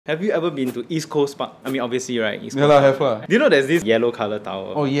Have you ever been to East Coast Park? I mean, obviously, right? East Yeah, Coast I Park. have lah. Do you know there's this yellow color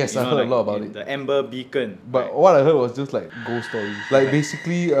tower? Oh yes, I heard a lot about it. The Amber Beacon. But right? what I heard was just like ghost stories. Like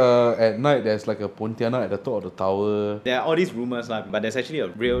basically, at night there's like a Pontianak at the top of the tower. There are all these rumors lah, but there's actually a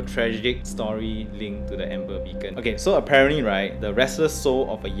real tragic story linked to the Amber Beacon. Okay, so apparently, right, the restless soul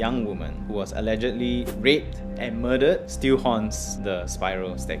of a young woman who was allegedly raped and murdered still haunts the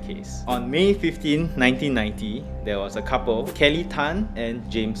spiral staircase. On May 15, 1990, there was a couple, Kelly Tan and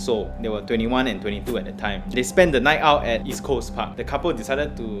James So. They were 21 and 22 at the time. They spent the night out at East Coast Park. The couple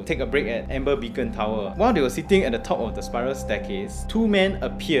decided to take a break at Amber Beacon Tower. While they were sitting at the top of the spiral staircase, two men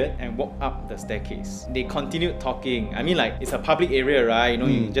appeared and walked up the staircase. They continued talking. I mean, like, it's a public area, right? You know,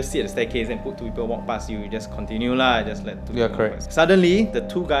 you just sit at the staircase and put two people walk past you. You just continue lah, just let two people walk past. Suddenly, the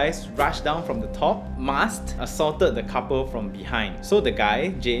two guys rushed down from the top, masked, assaulted the couple from behind. So the guy,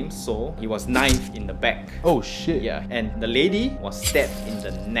 James So, he was knifed in the back. Oh shit. Yeah, and the lady was stabbed in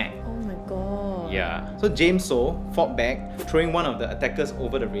the neck. Oh my god. Yeah. So James So fought back, throwing one of the attackers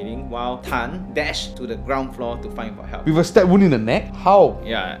over the railing, while Tan dashed to the ground floor to find for help. With a stab wound in the neck? How?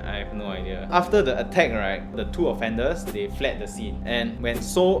 Yeah, I have no idea. After the attack, right, the two offenders, they fled the scene. And when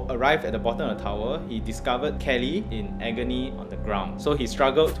So arrived at the bottom of the tower, he discovered Kelly in agony on the ground. So he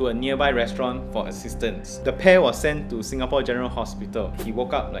struggled to a nearby restaurant for assistance. The pair was sent to Singapore General Hospital. He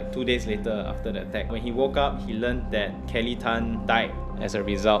woke up like 2 days later after the attack. When he woke up, he learned that Kelly Tan died as a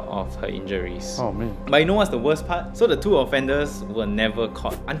result of her injuries. Oh man. But you know what's the worst part? So the two offenders were never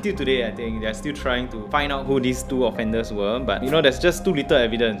caught. Until today, I think they're still trying to find out who these two offenders were. But you know, there's just too little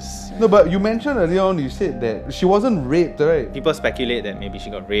evidence. No, but you mentioned earlier on, you said that she wasn't raped, right? People speculate that maybe she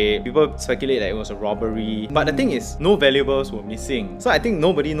got raped. People speculate that it was a robbery. But the thing is, no valuables were missing. So I think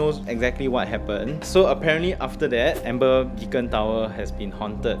nobody knows exactly what happened. So apparently after that, Amber Beacon Tower has been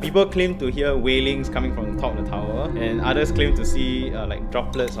haunted. People claim to hear wailings coming from the top of the tower, and others claim to see like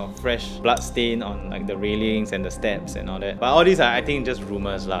droplets of fresh blood stain on like the railings and the steps and all that. But all these are, I think, just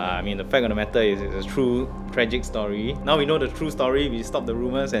rumors lah. I mean, the fact of the matter is it's a true tragic story. Now we know the true story, we stop the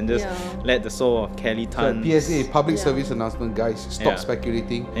rumors and just let the soul of Kelly Tan. So PSA, public service announcement, guys, stop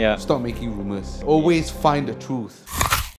speculating, stop making rumors. Always find the truth.